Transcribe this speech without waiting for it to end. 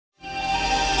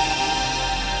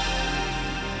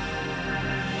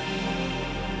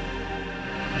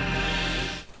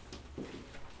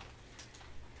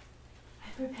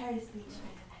entire speech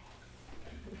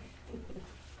for today.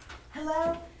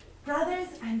 Hello, brothers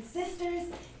and sisters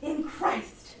in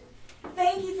Christ.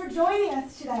 Thank you for joining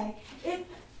us today. It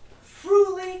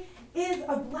truly is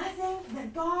a blessing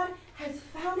that God has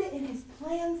found it in his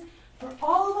plans for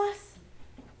all of us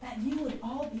that you would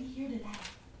all be here today.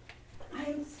 I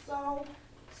am so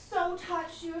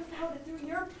touched you have found it through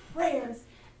your prayers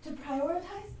to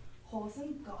prioritize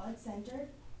wholesome, God-centered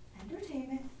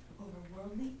entertainment over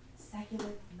worldly,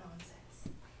 secular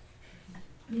nonsense.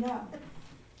 You know,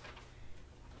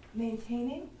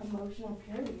 maintaining emotional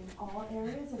purity in all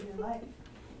areas of your life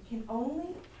can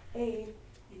only aid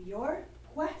in your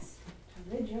quest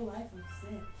to rid your life of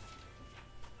sin.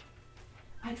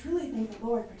 I truly thank the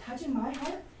Lord for touching my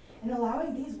heart and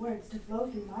allowing these words to flow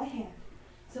through my hand.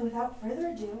 So without further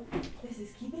ado, this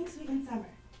is Keeping Sweet in Summer,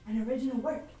 an original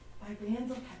work by Brianne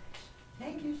Zulkiewicz.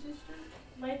 Thank you, sister.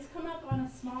 Lights come up on a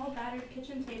small, battered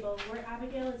kitchen table where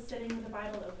Abigail is sitting with a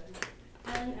Bible open.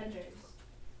 Ellen enters.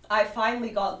 I finally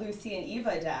got Lucy and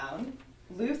Eva down.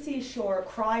 Lucy sure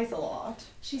cries a lot.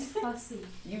 She's fussy.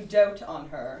 You dote on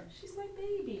her. She's my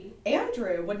baby.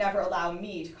 Andrew would never allow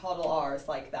me to coddle ours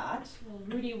like that. Well,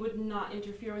 Rudy would not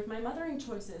interfere with my mothering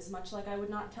choices, much like I would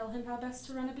not tell him how best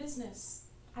to run a business.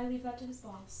 I leave that to his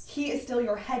boss. He is still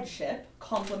your headship,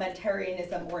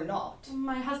 complementarianism or not.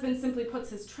 My husband simply puts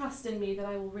his trust in me that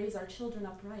I will raise our children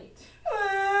upright.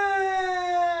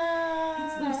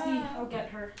 It's Lucy. I'll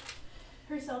get her.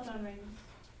 Her cell phone rings.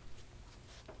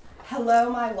 Hello,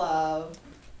 my love.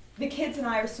 The kids and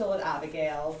I are still at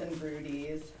Abigail's and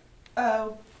Rudy's.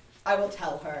 Oh, I will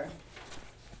tell her.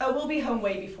 Oh, we'll be home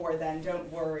way before then,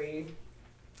 don't worry.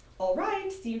 All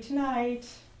right, see you tonight.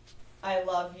 I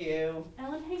love you.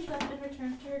 Ellen hangs up and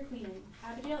returns to her cleaning.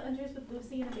 Abigail enters with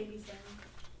Lucy and a baby stand.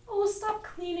 Oh, stop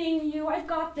cleaning, you. I've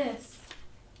got this.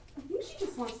 I think she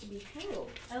just wants to be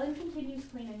held. Ellen continues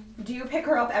cleaning. Do you pick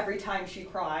her up every time she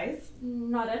cries?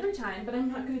 Not every time, but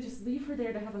I'm not going to just leave her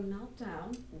there to have a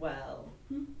meltdown. Well,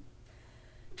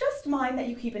 just mind that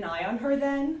you keep an eye on her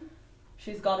then.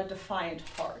 She's got a defiant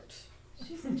heart.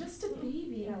 She's just a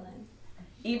baby, Ellen.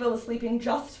 Eva is sleeping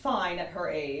just fine at her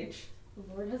age.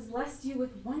 The Lord has blessed you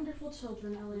with wonderful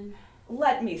children, Ellen.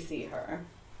 Let me see her.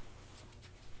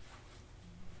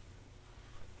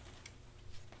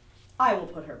 I will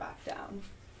put her back down.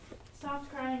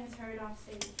 Soft crying is heard off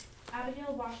stage.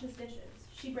 Abigail washes dishes.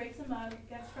 She breaks a mug,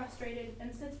 gets frustrated,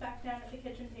 and sits back down at the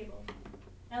kitchen table.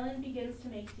 Ellen begins to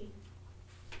make tea.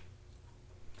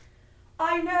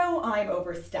 I know I'm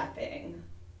overstepping.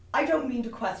 I don't mean to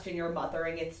question your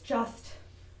mothering, it's just...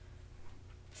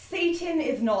 Satan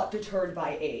is not deterred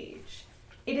by age.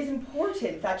 It is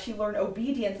important that she learn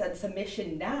obedience and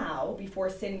submission now before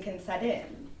sin can set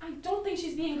in. I don't think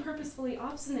she's being purposefully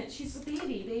obstinate. She's a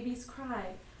baby. Babies cry.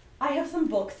 I have some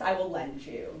books I will lend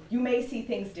you. You may see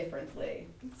things differently.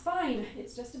 It's fine.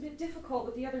 It's just a bit difficult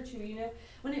with the other two, you know.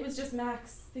 When it was just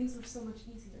Max, things were so much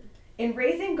easier. In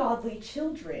raising godly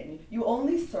children, you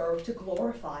only serve to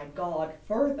glorify God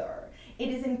further. It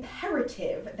is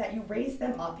imperative that you raise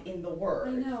them up in the Word.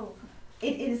 I know.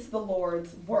 It is the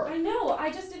Lord's work. I know.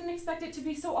 I just didn't expect it to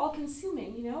be so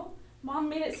all-consuming, you know? Mom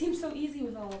made it seem so easy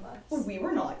with all of us. Well, we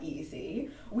were not easy.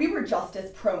 We were just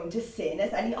as prone to sin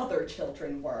as any other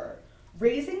children were.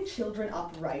 Raising children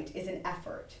upright is an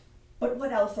effort. But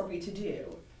what else are we to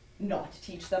do? Not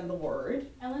teach them the Word?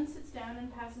 Ellen sits down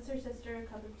and passes her sister a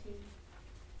cup of tea.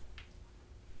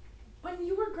 When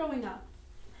you were growing up,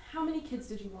 how many kids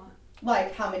did you want?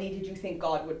 Like, how many did you think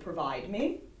God would provide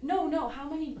me? No, how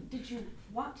many did you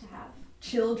want to have?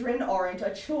 Children aren't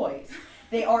a choice.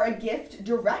 They are a gift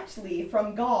directly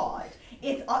from God.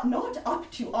 It's not up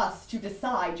to us to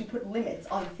decide to put limits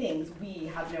on things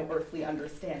we have no earthly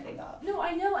understanding of. No,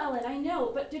 I know, Ellen, I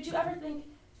know. But did you ever think,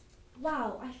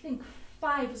 wow, I think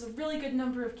 5 is a really good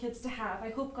number of kids to have.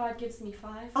 I hope God gives me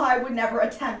 5. I would never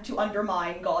attempt to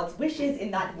undermine God's wishes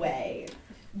in that way.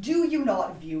 Do you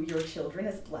not view your children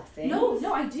as blessings?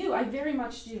 No, I do. I very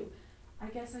much do. I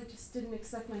guess I just didn't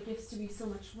expect my gifts to be so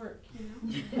much work,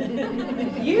 you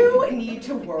know? You need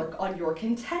to work on your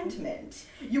contentment.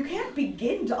 You can't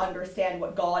begin to understand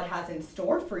what God has in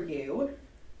store for you.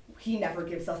 He never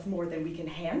gives us more than we can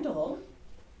handle.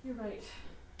 You're right.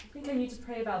 I think I need to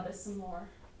pray about this some more.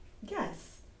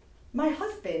 Yes. My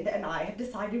husband and I have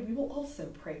decided we will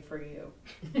also pray for you.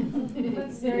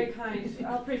 That's very kind.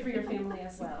 I'll pray for your family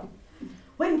as well.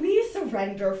 When we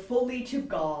surrender fully to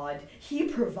God, He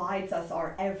provides us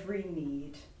our every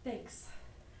need. Thanks.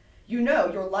 You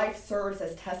know, your life serves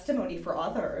as testimony for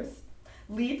others.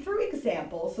 Lead through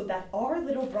example so that our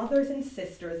little brothers and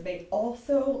sisters may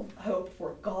also hope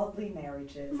for godly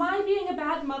marriages. My being a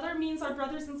bad mother means our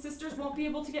brothers and sisters won't be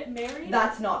able to get married?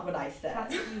 That's not what I said.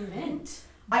 That's what you meant.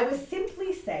 I was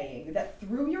simply saying that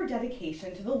through your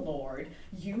dedication to the Lord,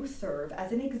 you serve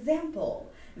as an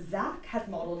example. Zach has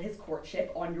modeled his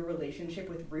courtship on your relationship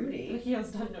with Rudy. He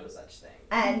has done no such thing.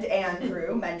 And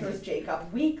Andrew mentors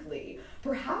Jacob weekly.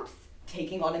 Perhaps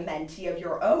taking on a mentee of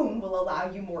your own will allow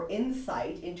you more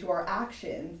insight into our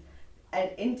actions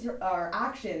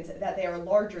that they are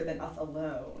larger than us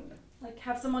alone. Like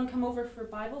have someone come over for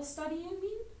Bible study, you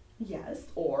mean? Yes,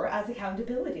 or as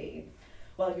accountability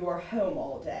while you are home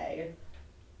all day.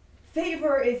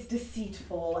 Favor is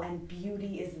deceitful and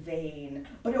beauty is vain,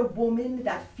 but a woman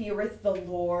that feareth the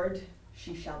Lord,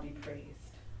 she shall be praised.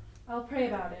 I'll pray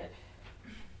about it.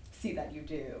 See that you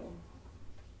do.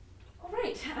 All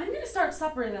right, I'm gonna start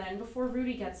supper then, before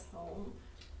Rudy gets home.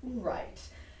 Right.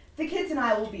 The kids and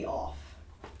I will be off.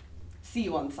 See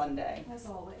you on Sunday. As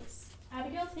always.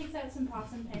 Abigail takes out some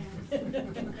pots and pans.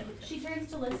 She turns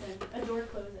to listen. A door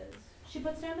closes. She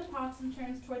puts down the pots and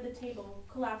turns toward the table,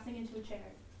 collapsing into a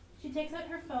chair. She takes out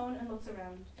her phone and looks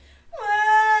around.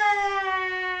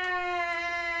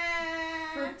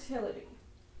 Fertility.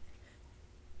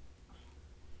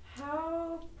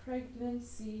 How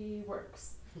pregnancy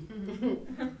works.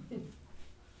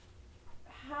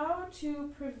 How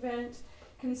to prevent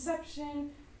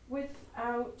conception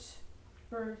without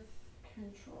birth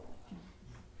control.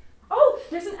 Oh,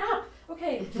 there's an app.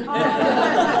 Okay.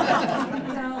 Download.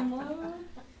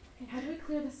 Okay, how do we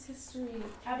clear this history?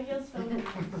 Abigail's phone rings.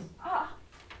 Hi,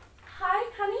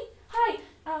 honey. Hi.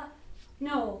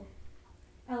 No.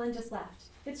 Ellen just left.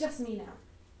 It's just me now.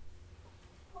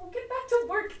 Oh, get back to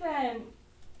work then.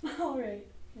 All right.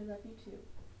 I love you too.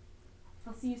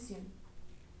 I'll see you soon.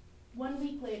 1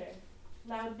 week later,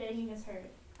 loud banging is heard.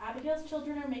 Abigail's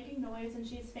children are making noise and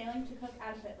she is failing to cook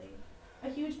adequately. A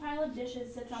huge pile of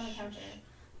dishes sits on the counter.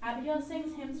 Abigail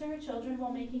sings hymns to her children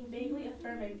while making vaguely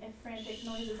affirming if frantic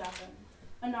noises at them.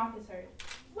 A knock is heard.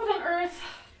 What on earth?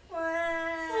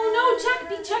 Oh no, Jack,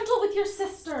 be gentle with your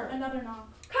sister. Another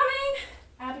knock. Coming!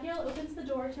 Abigail opens the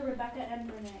door to Rebecca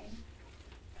and Renee.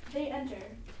 They enter,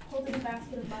 holding a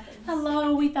basket of muffins.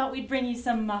 Hello, we thought we'd bring you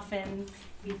some muffins.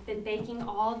 We've been baking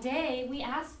all day. We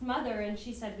asked Mother and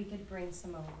she said we could bring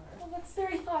some over. Oh, that's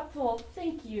very thoughtful.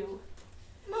 Thank you.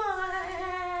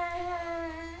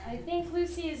 I think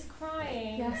Lucy is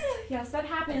crying. Yes, that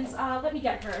happens. Let me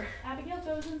get her. Abigail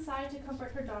goes inside to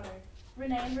comfort her daughter.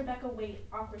 Renee and Rebecca wait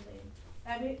awkwardly.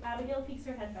 Abigail peeks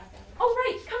her head back out. Oh,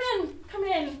 right, come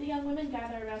in. The young women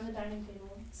gather around the dining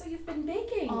table. So you've been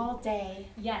baking? All day.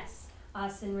 Yes.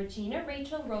 Us and Regina,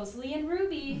 Rachel, Rosalie, and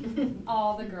Ruby.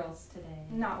 All the girls today.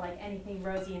 Not like anything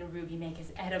Rosie and Ruby make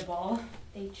is edible.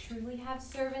 They truly have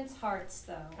servants' hearts,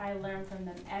 though. I learn from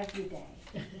them every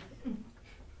day.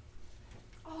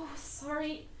 Oh,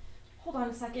 sorry. Hold on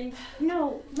a second.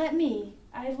 No, let me.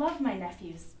 I love my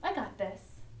nephews. I got this.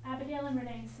 Abigail and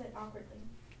Renee sit awkwardly.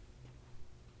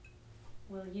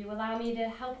 Will you allow me to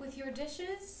help with your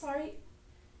dishes? Sorry.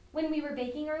 When we were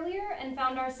baking earlier and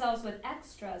found ourselves with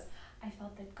extras, I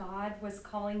felt that God was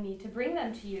calling me to bring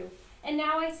them to you. And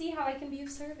now I see how I can be of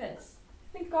service.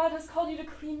 I think God has called you to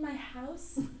clean my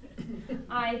house.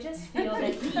 I just feel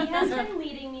that He has been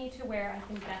leading me to where I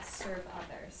can best serve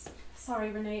others.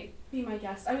 Sorry, Renee. Be my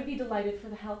guest. I would be delighted for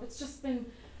the help. It's just been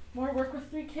more work with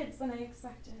 3 kids than I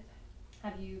expected.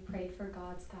 Have you prayed for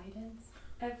God's guidance?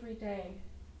 Every day.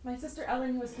 My sister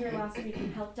Ellen was here last week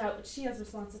and helped out, but she has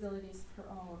responsibilities of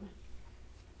her own.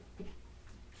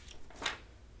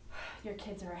 Your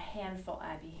kids are a handful,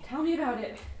 Abby. Tell me about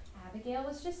it. Abigail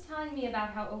was just telling me about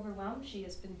how overwhelmed she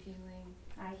has been feeling.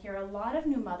 I hear a lot of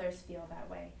new mothers feel that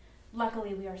way.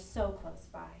 Luckily, we are so close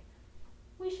by.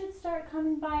 We should start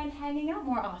coming by and hanging out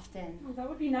more often. Oh, that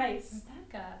would be nice.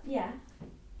 Rebecca, Yeah.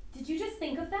 did you just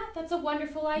think of that? That's a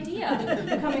wonderful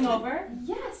idea. Coming over?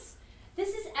 Yes.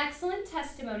 This is excellent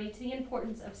testimony to the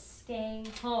importance of staying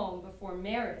home before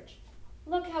marriage.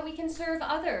 Look how we can serve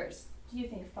others. Do you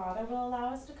think Father will allow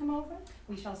us to come over?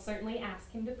 We shall certainly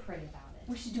ask him to pray about it.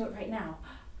 We should do it right now.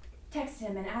 Text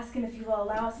him and ask him if he will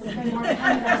allow us to spend more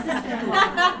time with our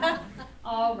sister-in-law.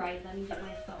 All right, let me get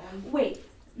my phone. Wait,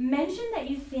 mention that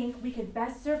you think we could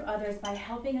best serve others by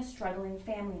helping a struggling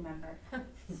family member.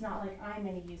 It's not like I'm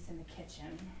any use in the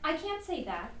kitchen. I can't say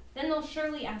that. Then they'll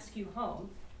surely ask you home.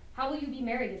 How will you be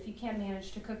married if you can't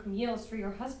manage to cook meals for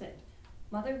your husband?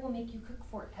 Mother will make you cook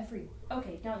for everyone.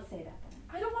 Okay, don't say that then.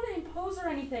 I don't want to impose or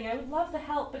anything. I would love the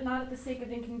help, but not at the sake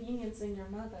of inconveniencing your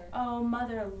mother. Oh,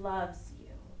 Mother loves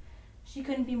you. She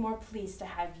couldn't be more pleased to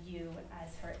have you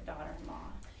as her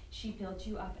daughter-in-law. She built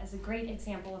you up as a great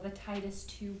example of a Titus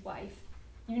II wife.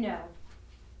 You know,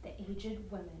 the aged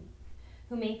women,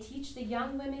 who may teach the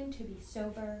young women to be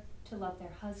sober, to love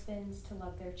their husbands, to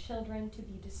love their children, to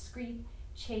be discreet,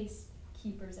 chaste,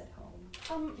 keepers at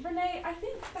home. Renee, I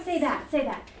think that's... Say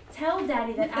that. Tell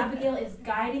Daddy that Abigail is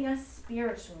guiding us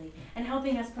spiritually and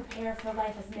helping us prepare for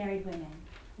life as married women.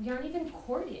 We aren't even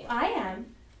courting. I am.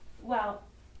 Well,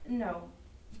 no,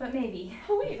 but maybe.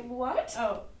 Oh, wait, what?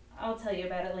 Oh, I'll tell you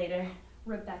about it later.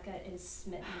 Rebecca is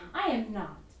smitten. I am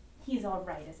not. He's all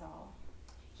right is all.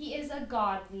 He is a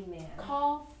godly man.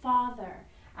 Call Father.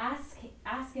 Ask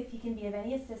if he can be of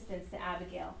any assistance to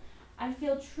Abigail. I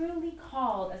feel truly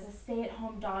called as a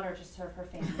stay-at-home daughter to serve her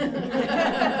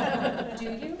family. Do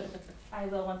you? I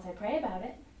will once I pray about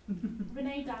it.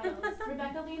 Renee dials.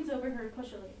 Rebecca leans over her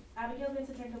pushily. Abigail gets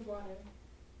a drink of water.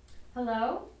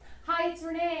 Hello? Hi, it's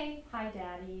Renee. Hi,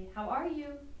 Daddy. How are you?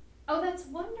 Oh, that's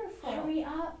wonderful. Hurry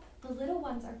up. The little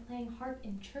ones are playing harp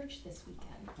in church this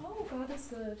weekend. Oh, God is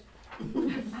good.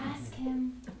 Ask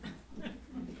him.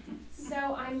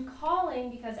 So I'm calling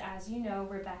because, as you know,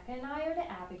 Rebecca and I are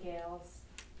to Abigail's.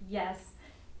 Yes,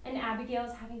 and Abigail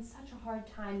is having such a hard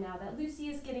time now that Lucy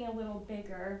is getting a little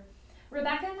bigger.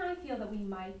 Rebecca and I feel that we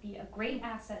might be a great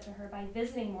asset to her by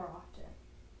visiting more often.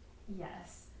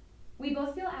 Yes, we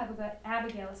both feel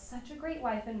Abigail is such a great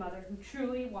wife and mother who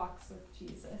truly walks with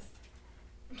Jesus.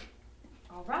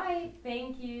 All right,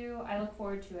 thank you. I look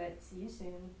forward to it. See you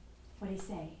soon. What'd he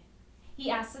say? He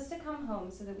asked us to come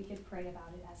home so that we could pray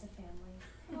about it as a family.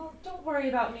 Well, don't worry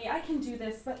about me. I can do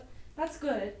this, but that's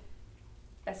good.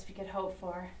 Best we could hope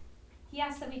for. He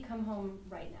asked that we come home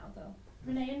right now, though.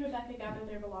 Renee and Rebecca gather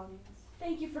their belongings.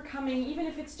 Thank you for coming. Even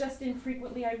if it's just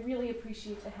infrequently, I really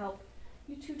appreciate the help.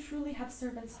 You two truly have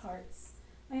servants' hearts.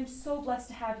 I am so blessed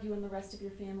to have you and the rest of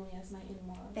your family as my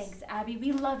in-laws. Thanks, Abby.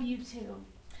 We love you too.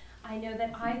 I know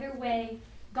that either way,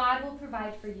 God will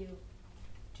provide for you.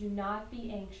 Do not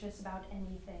be anxious about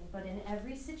anything, but in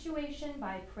every situation,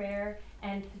 by prayer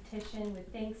and petition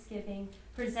with thanksgiving,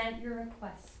 present your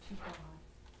requests to God.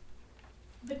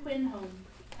 The Quinn home.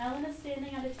 Ellen is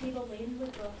standing at a table laden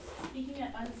with books, speaking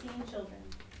at unseen children.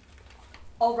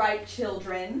 All right,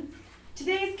 children.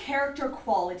 Today's character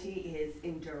quality is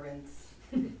endurance.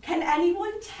 Can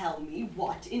anyone tell me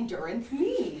what endurance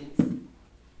means?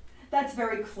 That's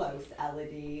very close,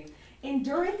 Elodie.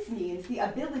 Endurance means the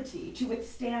ability to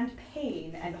withstand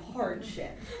pain and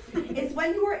hardship. It's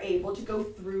when you are able to go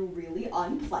through really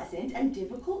unpleasant and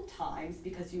difficult times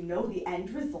because you know the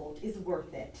end result is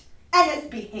worth it. And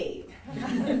misbehave.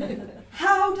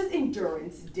 How does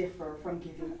endurance differ from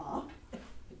giving up?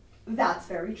 That's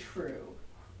very true.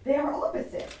 They are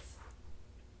opposites.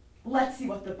 Let's see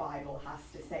what the Bible has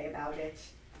to say about it.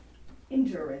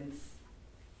 Endurance.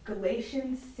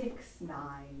 Galatians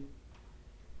 6:9.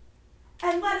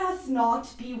 And let us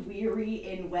not be weary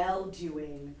in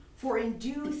well-doing, for in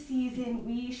due season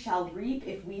we shall reap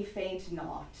if we faint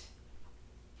not.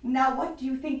 Now what do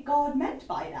you think God meant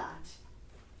by that?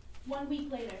 1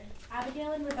 week later,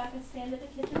 Abigail and Rebecca stand at the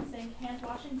kitchen sink,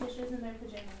 hand-washing dishes in their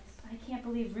pajamas. I can't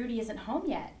believe Rudy isn't home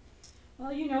yet.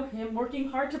 Well, you know him, working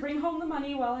hard to bring home the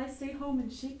money while I stay home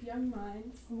and shape young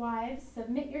minds. Wives,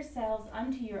 submit yourselves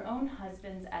unto your own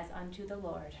husbands as unto the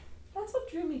Lord. That's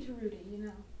what drew me to Rudy, you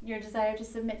know. Your desire to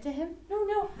submit to him?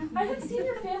 No, I had seen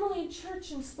your family in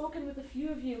church and spoken with a few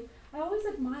of you. I always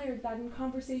admired that in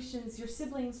conversations your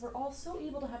siblings were all so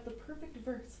able to have the perfect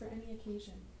verse for any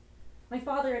occasion. My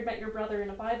father had met your brother in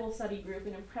a Bible study group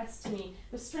and impressed me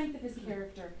the strength of his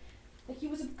character, that he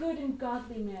was a good and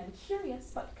godly man,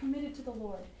 curious but committed to the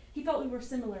Lord. He felt we were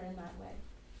similar in that way.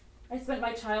 I spent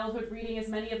my childhood reading as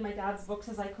many of my dad's books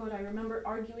as I could. I remember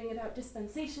arguing about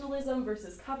dispensationalism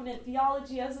versus covenant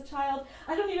theology as a child.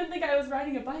 I don't even think I was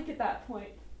riding a bike at that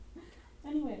point.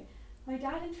 Anyway, my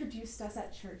dad introduced us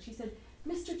at church. He said,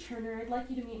 "Mr. Turner, I'd like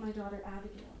you to meet my daughter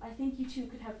Abigail. I think you two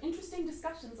could have interesting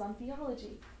discussions on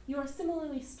theology. You are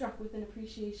similarly struck with an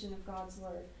appreciation of God's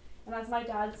word." And as my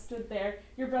dad stood there,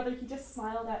 your brother, he just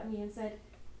smiled at me and said,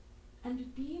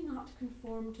 "And be not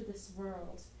conformed to this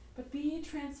world, but be ye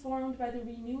transformed by the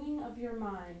renewing of your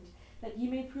mind, that ye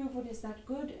may prove what is that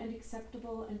good and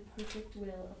acceptable and perfect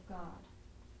will of God."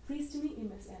 Pleased to meet you,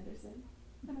 Miss Anderson.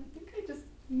 And I think I just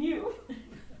knew.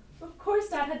 Of course,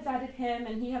 Dad had vetted him,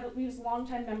 and he was a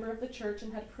longtime member of the church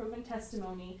and had proven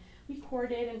testimony. We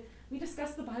courted, and we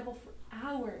discussed the Bible for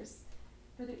hours.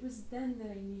 But it was then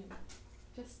that I knew.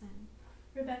 Just then.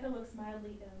 Rebecca looks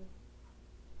mildly ill.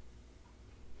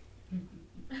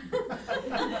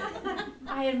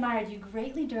 I admired you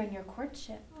greatly during your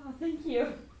courtship. Oh, thank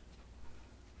you.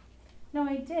 No,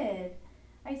 I did.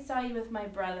 I saw you with my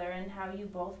brother and how you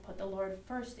both put the Lord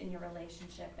first in your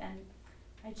relationship, and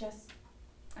I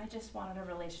just wanted a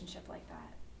relationship like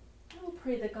that. I will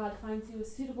pray that God finds you a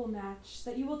suitable match,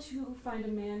 that you will too find a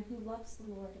man who loves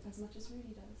the Lord as much as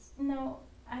Rudy does. No,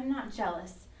 I'm not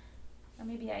jealous. Or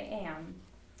maybe I am.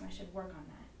 I should work on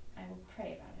that. I will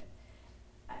pray about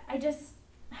it.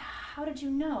 How did you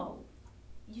know?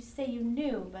 You say you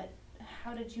knew, but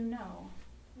how did you know?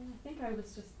 Well, I think I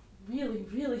was just really,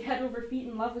 really head over feet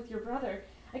in love with your brother.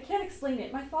 I can't explain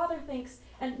it. My father thinks,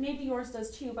 and maybe yours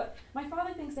does too, but my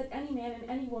father thinks that any man and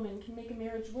any woman can make a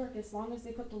marriage work as long as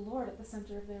they put the Lord at the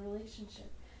center of their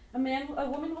relationship. A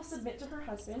woman will submit to her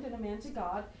husband and a man to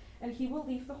God, and he will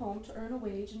leave the home to earn a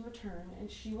wage in return,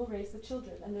 and she will raise the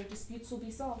children, and their disputes will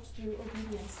be solved through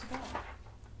obedience to God.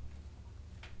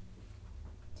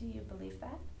 Do you believe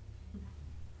that?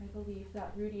 I believe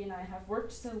that Rudy and I have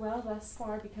worked so well thus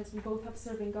far because we both have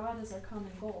serving God as our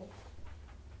common goal.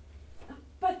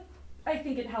 But I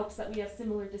think it helps that we have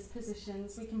similar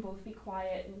dispositions. We can both be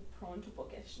quiet and prone to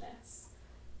bookishness.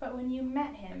 But when you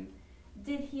met him,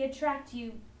 did he attract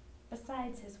you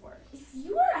besides his works? If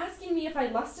you are asking me if I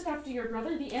lusted after your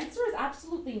brother, the answer is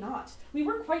absolutely not. We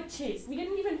were quite chaste. We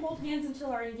didn't even hold hands until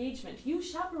our engagement. You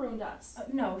chaperoned us.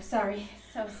 No, sorry.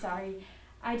 So sorry.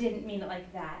 I didn't mean it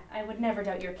like that. I would never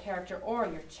doubt your character or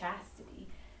your chastity.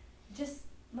 Just,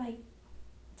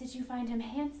 did you find him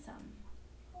handsome?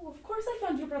 Oh, of course I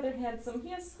found your brother handsome. He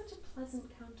has such a pleasant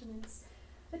countenance.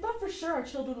 I thought for sure our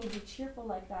children would be cheerful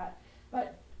like that,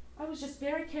 but I was just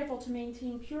very careful to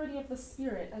maintain purity of the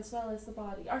spirit as well as the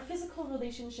body. Our physical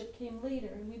relationship came later,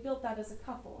 and we built that as a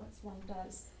couple, as one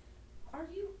does. Are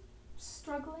you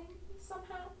struggling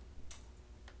somehow?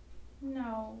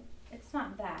 No, it's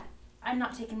not that. I'm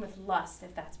not taken with lust,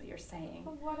 if that's what you're saying.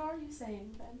 But what are you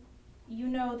saying, then? You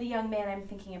know the young man I'm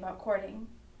thinking about courting.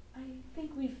 I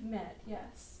think we've met,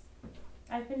 yes.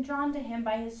 I've been drawn to him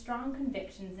by his strong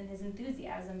convictions and his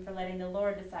enthusiasm for letting the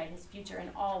Lord decide his future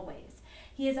in all ways.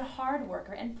 He is a hard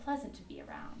worker and pleasant to be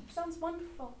around. Sounds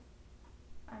wonderful.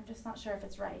 I'm just not sure if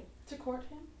it's right. To court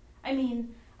him? I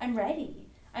mean, I'm ready.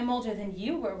 I'm older than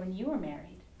you were when you were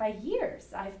married. By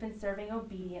years, I've been serving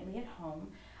obediently at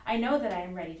home. I know that I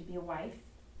am ready to be a wife,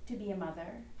 to be a mother.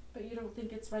 But you don't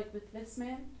think it's right with this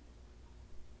man?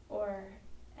 Or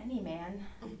any man.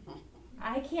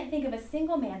 I can't think of a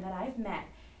single man that I've met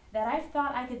that I've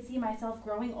thought I could see myself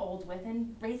growing old with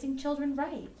and raising children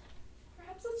right.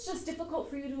 Perhaps it's just difficult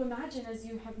for you to imagine as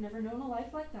you have never known a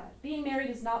life like that. Being married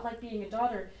is not like being a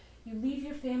daughter. You leave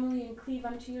your family and cleave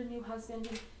unto your new husband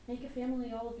and make a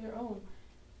family all of your own.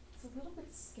 It's a little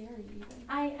bit scary even.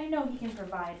 I know he can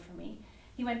provide for me.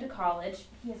 He went to college.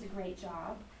 He has a great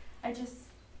job. I just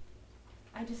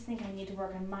think I need to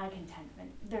work on my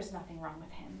contentment. There's nothing wrong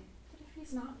with him. But if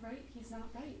he's not right, he's not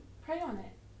right. Pray on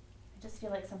it. I just feel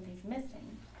like something's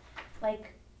missing.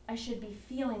 Like I should be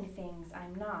feeling things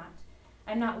I'm not.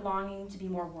 I'm not longing to be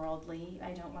more worldly.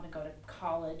 I don't want to go to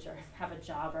college or have a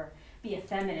job or be a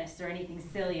feminist or anything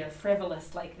silly or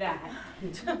frivolous like that.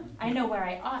 I know where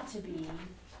I ought to be,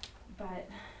 but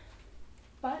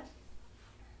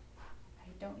I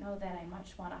don't know that I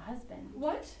much want a husband.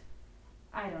 What?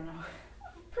 I don't know.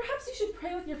 Perhaps you should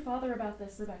pray with your father about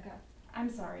this, Rebecca.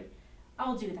 I'm sorry.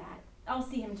 I'll do that. I'll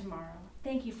see him tomorrow.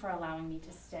 Thank you for allowing me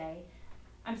to stay.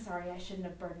 I'm sorry I shouldn't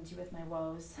have burdened you with my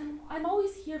woes. I'm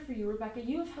always here for you, Rebecca.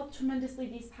 You have helped tremendously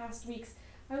these past weeks.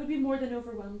 I would be more than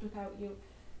overwhelmed without you.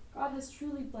 God has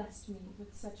truly blessed me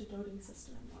with such a doting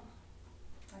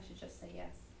sister-in-law. I should just say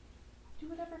yes. Do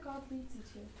whatever God leads you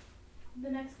to.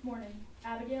 The next morning,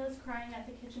 Abigail is crying at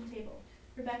the kitchen table.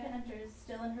 Rebecca enters,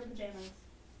 still in her pajamas.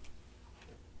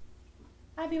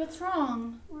 Abby, what's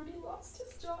wrong? Rudy lost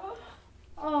his job.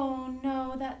 Oh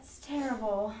no, that's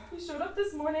terrible. He showed up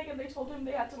this morning and they told him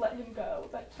they had to let him go,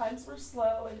 that times were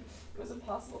slow and it was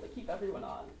impossible to keep everyone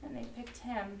on. And they picked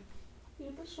him. He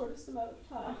had the shortest amount of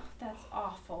time. Oh, that's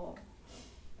awful.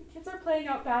 The kids are playing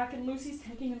out back and Lucy's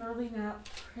taking an early nap.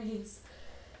 Praise.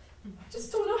 I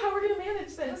just don't know how we're going to manage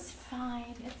It's this.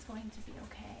 fine. It's going to be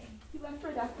okay. He left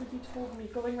right after he told me,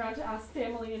 going around to ask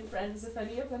family and friends if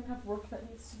any of them have work that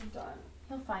needs to be done.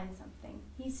 He'll find something.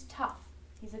 He's tough.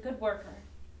 He's a good worker.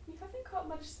 We haven't got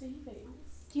much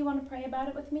savings. Do you want to pray about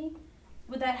it with me?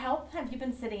 Would that help? Have you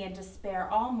been sitting in despair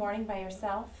all morning by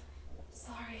yourself?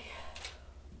 Sorry.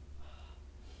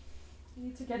 You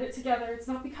need to get it together. It's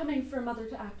not becoming for a mother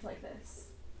to act like this.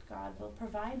 God will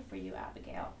provide for you,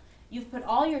 Abigail. You've put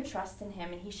all your trust in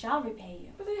him, and he shall repay you.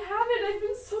 But I haven't. I've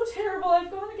been so terrible.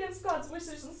 I've gone against God's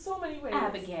wishes in so many ways.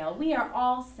 Abigail, we are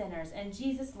all sinners, and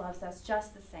Jesus loves us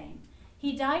just the same.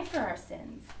 He died for our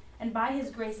sins, and by his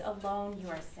grace alone you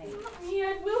are saved. Mommy,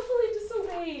 I willfully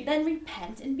disobeyed. Then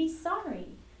repent and be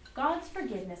sorry. God's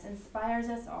forgiveness inspires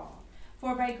us all.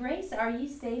 For by grace are ye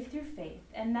saved through faith,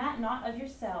 and that not of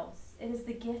yourselves. It is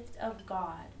the gift of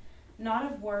God,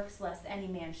 not of works, lest any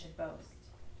man should boast.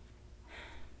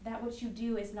 That which you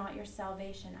do is not your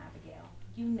salvation, Abigail.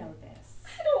 You know this.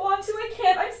 I don't want to. I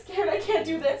can't. I'm scared. I can't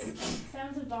do this.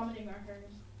 Sounds of vomiting are heard.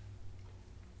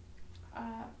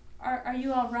 Are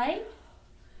you all right?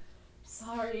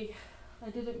 Sorry. I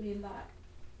didn't mean that.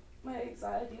 My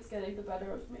anxiety is getting the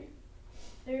better of me.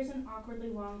 There is an awkwardly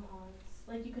long pause,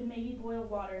 like you could maybe boil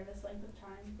water in this length of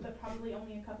time, but probably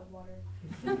only a cup of water.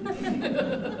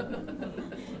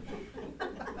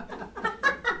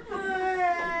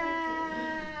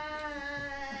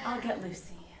 I'll get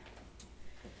Lucy.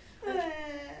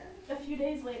 A few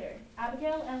days later,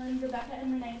 Abigail, Ellen, Rebecca,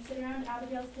 and Renee sit around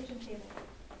Abigail's kitchen table.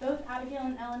 Both Abigail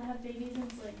and Ellen have babies in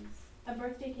slings. A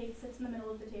birthday cake sits in the middle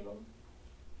of the table.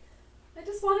 I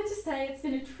just wanted to say it's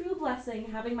been a true blessing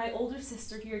having my older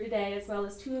sister here today, as well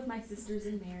as 2 of my sisters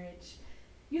in marriage.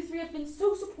 You 3 have been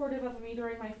so supportive of me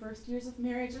during my first years of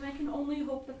marriage, and I can only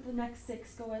hope that the next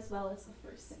 6 go as well as the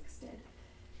first 6 did.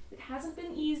 It hasn't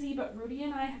been easy, but Rudy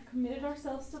and I have committed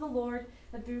ourselves to the Lord,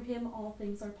 and through him all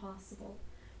things are possible.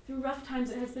 Through rough times,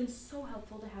 it has been so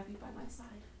helpful to have you by my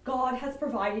side. God has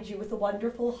provided you with a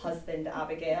wonderful husband,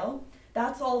 Abigail.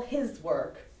 That's all his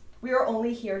work. We are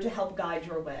only here to help guide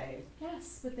your way.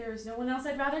 Yes, but there is no one else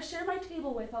I'd rather share my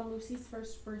table with on Lucy's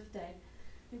first birthday.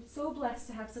 I'm so blessed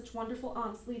to have such wonderful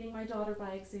aunts leading my daughter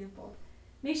by example.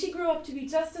 May she grow up to be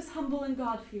just as humble and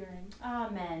God-fearing.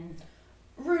 Amen.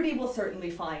 Rudy will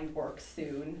certainly find work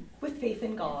soon, with faith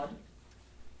in God.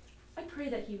 I pray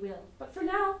that he will. But for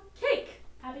now, cake!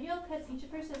 Abigail cuts each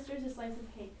of her sisters a slice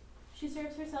of cake. She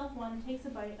serves herself one, takes a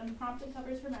bite, and promptly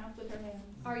covers her mouth with her hands.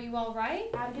 Are you all right?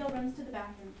 Abigail runs to the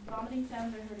bathroom. Vomiting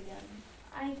sounds are heard again.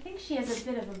 I think she has a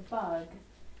bit of a bug.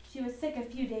 She was sick a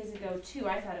few days ago, too.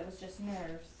 I thought it was just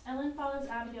nerves. Ellen follows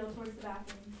Abigail towards the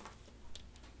bathroom.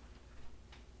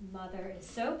 Mother is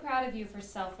so proud of you for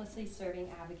selflessly serving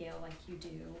Abigail like you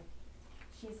do.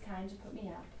 She's kind to put me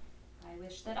up. I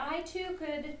wish that I too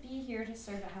could be here to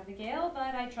serve Abigail,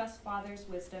 but I trust Father's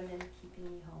wisdom in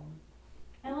keeping me home.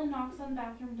 Ellen knocks on the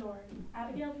bathroom door.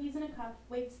 Abigail pees in a cup,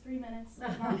 waits 3 minutes,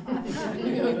 not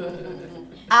 5.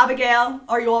 Abigail,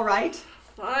 are you all right?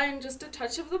 Fine, just a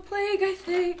touch of the plague, I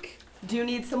think. Do you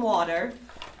need some water?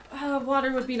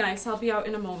 Water would be nice. I'll be out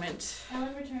in a moment.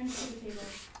 Ellen returns to the table.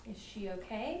 Is she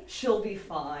okay? She'll be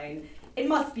fine. It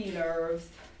must be nerves.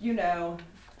 You know.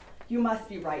 You must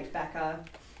be right, Becca.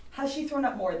 Has she thrown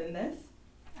up more than this?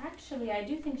 Actually, I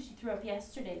do think she threw up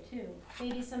yesterday, too.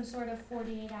 Maybe some sort of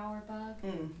 48-hour bug?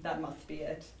 That must be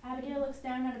it. Abigail looks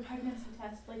down at a pregnancy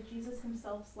test like Jesus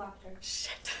himself slapped her.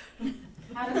 Shit.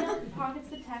 Abigail pockets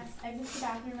the test, exits the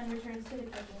bathroom, and returns to the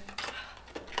kitchen.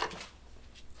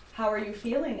 How are you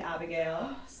feeling,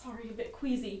 Abigail? Sorry, a bit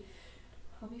queasy.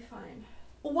 I'll be fine.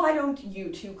 Why don't you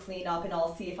 2 clean up and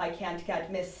I'll see if I can't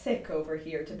get Miss Sick over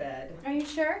here to bed. Are you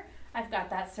sure? I've got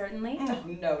that, certainly.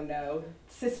 No.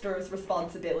 Sister's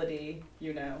responsibility,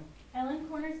 you know. Ellen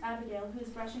corners Abigail, who is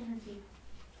brushing her teeth.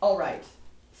 All right.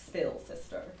 Spill,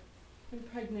 sister. I'm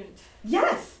pregnant.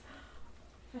 Yes!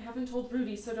 I haven't told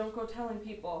Rudy, so don't go telling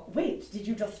people. Wait, did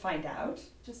you just find out?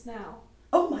 Just now.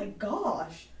 Oh my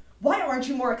gosh! Why aren't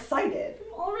you more excited?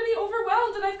 I'm already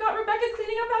overwhelmed, and I've got Rebecca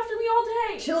cleaning up after me all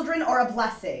day. Children are a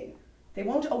blessing. They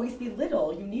won't always be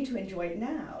little. You need to enjoy it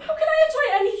now. How can I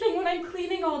enjoy anything when I'm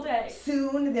cleaning all day?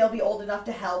 Soon they'll be old enough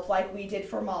to help like we did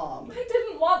for Mom. I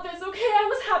didn't want this, okay? I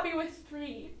was happy with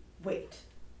 3. Wait,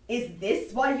 is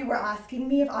this why you were asking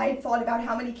me if I had thought about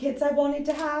how many kids I wanted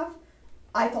to have?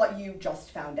 I thought you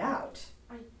just found out.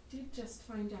 I did just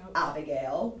find out.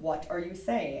 Abigail, what are you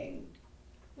saying?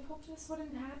 I hoped this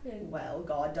wouldn't happen. Well,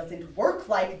 God doesn't work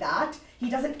like that. He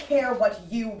doesn't care what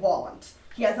you want.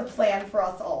 He has a plan for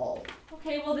us all.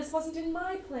 Okay, well, this wasn't in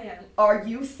my plan. Are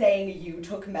you saying you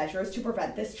took measures to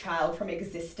prevent this child from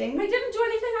existing? I didn't do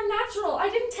anything unnatural. I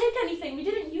didn't take anything. We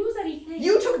didn't use anything.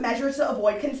 You took measures to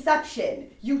avoid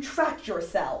conception. You tracked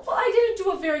yourself. Well, I didn't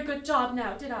do a very good job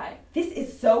now, did I? This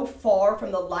is so far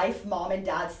from the life Mom and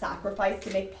Dad sacrificed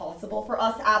to make possible for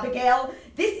us, Abigail.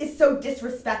 This is so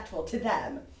disrespectful to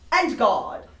them. And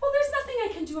God. Well, there's nothing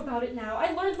I can do about it now.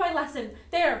 I learned my lesson.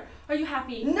 There. Are you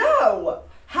happy? No!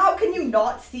 How can you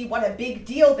not see what a big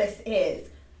deal this is?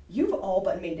 You've all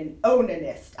but made an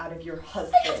onanist out of your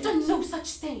husband. I have done no such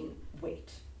thing.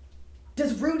 Wait.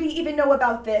 Does Rudy even know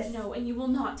about this? No, and you will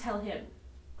not tell him.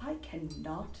 I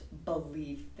cannot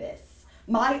believe this.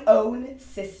 My own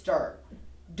sister.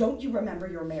 Don't you remember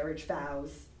your marriage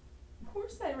vows? Of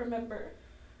course I remember.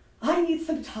 I need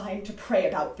some time to pray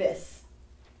about this.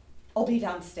 I'll be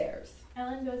downstairs.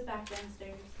 Ellen goes back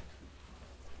downstairs.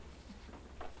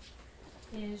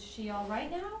 Is she all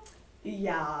right now?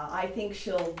 Yeah, I think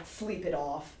she'll sleep it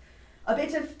off. A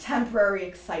bit of temporary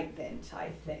excitement, I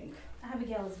think.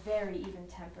 Abigail is very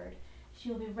even-tempered. She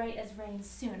will be right as rain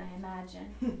soon, I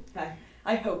imagine.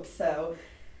 I hope so.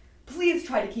 Please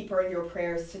try to keep her in your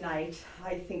prayers tonight.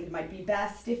 I think it might be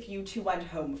best if you two went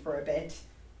home for a bit.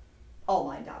 I'll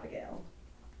mind Abigail.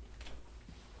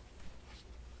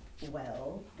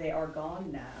 Well, they are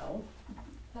gone now.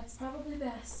 That's probably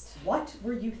best. What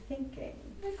were you thinking?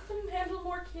 I couldn't handle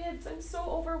more kids. I'm so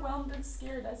overwhelmed and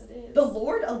scared as it is. The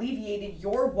Lord alleviated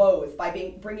your woes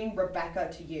by bringing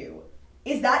Rebecca to you.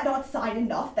 Is that not sign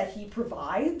enough that he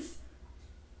provides?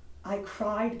 I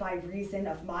cried by reason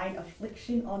of mine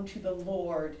affliction unto the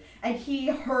Lord, and he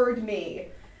heard me.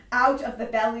 Out of the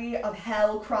belly of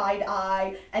hell cried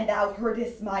I, and thou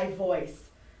heardest my voice.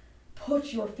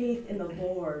 Put your faith in the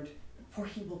Lord, for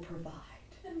he will provide.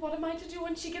 And what am I to do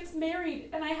when she gets married,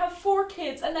 and I have 4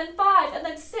 kids, and then 5, and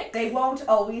then 6? They won't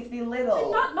always be little.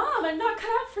 I'm not Mom. I'm not cut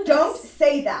out for this. Don't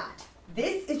say that.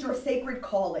 This is your sacred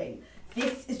calling.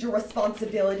 This is your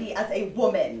responsibility as a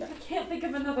woman. I can't think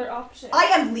of another option. I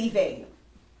am leaving.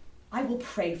 I will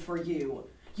pray for you.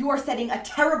 You are setting a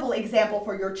terrible example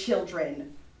for your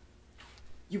children.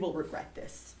 You will regret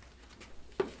this.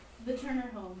 The Turner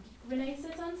home. Renee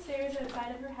sits on stairs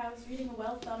outside of her house reading a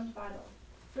well-thumbed Bible.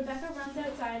 Rebecca runs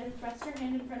outside and thrusts her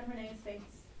hand in front of Renee's face.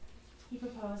 He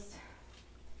proposed.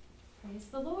 Praise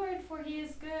the Lord, for he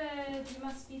is good. You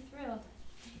must be thrilled.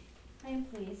 I am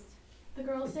pleased. The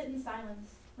girls sit in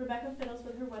silence. Rebecca fiddles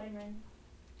with her wedding ring.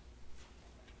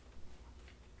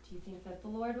 Do you think that the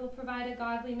Lord will provide a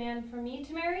godly man for me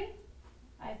to marry?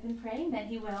 I've been praying that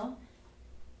he will.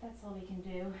 That's all we can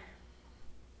do.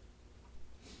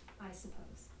 I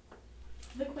suppose.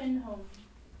 The Quinn home.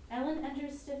 Ellen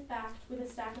enters stiff-backed with a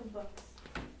stack of books.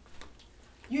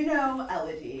 You know,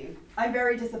 Elodie, I'm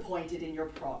very disappointed in your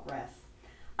progress.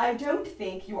 I don't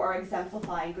think you are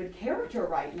exemplifying good character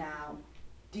right now.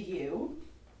 Do you?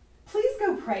 Please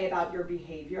go pray about your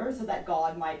behavior so that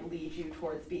God might lead you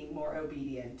towards being more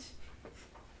obedient.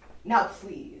 Now,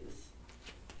 please.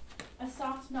 A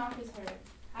soft knock is heard.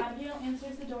 Abigail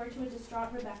answers the door to a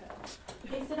distraught Rebecca.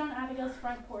 They sit on Abigail's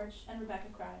front porch, and Rebecca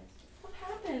cries. What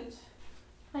happened?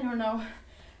 I don't know.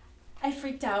 I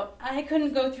freaked out. I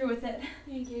couldn't go through with it.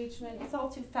 The engagement. It's all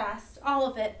too fast. All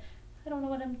of it. I don't know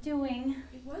what I'm doing.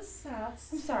 It was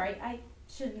fast. I'm sorry. I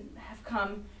shouldn't have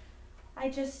come. I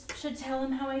just should tell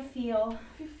him how I feel.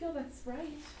 If you feel that's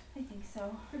right. I think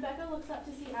so. Rebecca looks up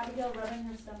to see Abigail rubbing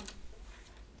her stomach.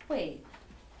 Wait.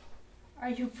 Are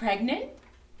you pregnant?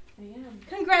 I am.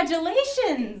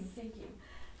 Congratulations! Thank you.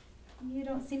 You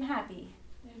don't seem happy.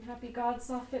 I am happy God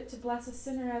saw fit to bless a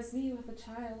sinner as me with a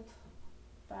child.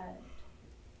 But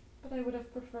I would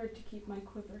have preferred to keep my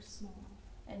quiver small.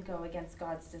 and go against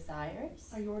God's desires?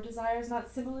 Are your desires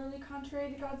not similarly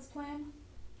contrary to God's plan?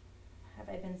 Have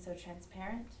I been so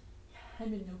transparent?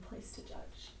 I'm in no place to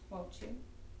judge. Won't you?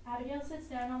 Abigail sits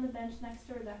down on the bench next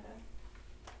to Rebecca.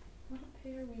 What a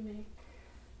pair we make.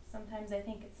 Sometimes I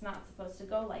think it's not supposed to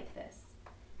go like this.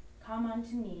 Come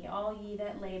unto me, all ye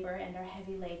that labor and are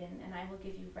heavy laden, and I will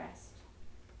give you rest.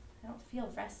 I don't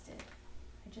feel rested.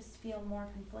 I just feel more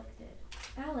conflicted.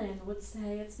 Alan would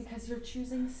say it's because you're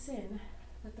choosing sin,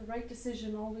 that the right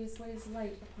decision always lays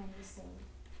light upon the soul.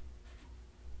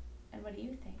 And what do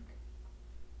you think?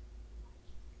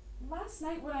 Last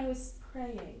night when I was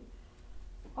praying,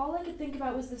 all I could think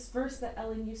about was this verse that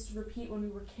Ellen used to repeat when we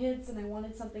were kids, and I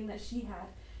wanted something that she had.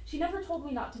 She never told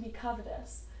me not to be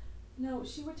covetous. No,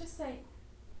 she would just say,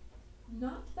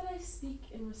 "Not that I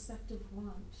speak in respect of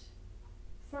want,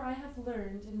 for I have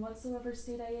learned, in whatsoever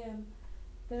state I am,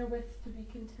 therewith to be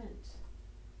content."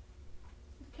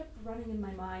 It kept running in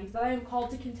my mind that I am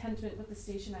called to contentment with the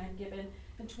station I am given,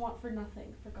 and to want for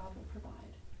nothing, for God will provide.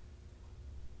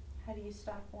 How do you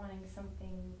stop wanting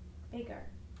something bigger,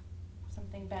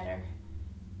 something better?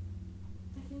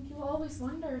 I think you'll always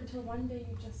wonder until one day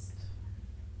you just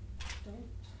don't.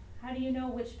 How do you know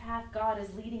which path God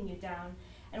is leading you down,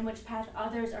 and which path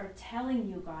others are telling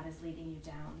you God is leading you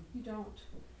down? You don't.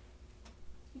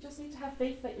 You just need to have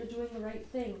faith that you're doing the right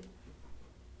thing.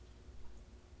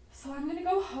 So I'm gonna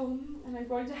go home, and I'm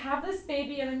going to have this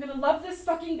baby, and I'm gonna love this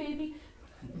fucking baby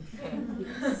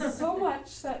so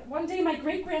much that one day my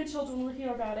great-grandchildren will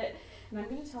hear about it, and I'm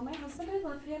gonna tell my husband I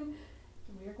love him,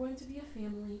 and we are going to be a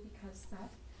family because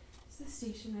that is the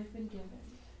station I've been given.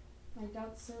 My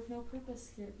doubts serve no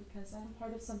purpose here because I'm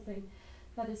part of something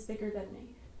that is bigger than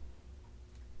me.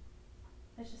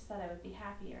 I just thought I would be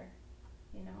happier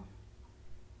you know,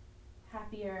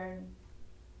 happier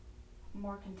and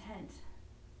more content.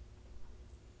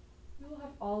 We will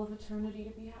have all of eternity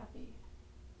to be happy.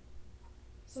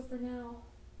 So for now,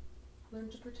 learn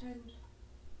to pretend.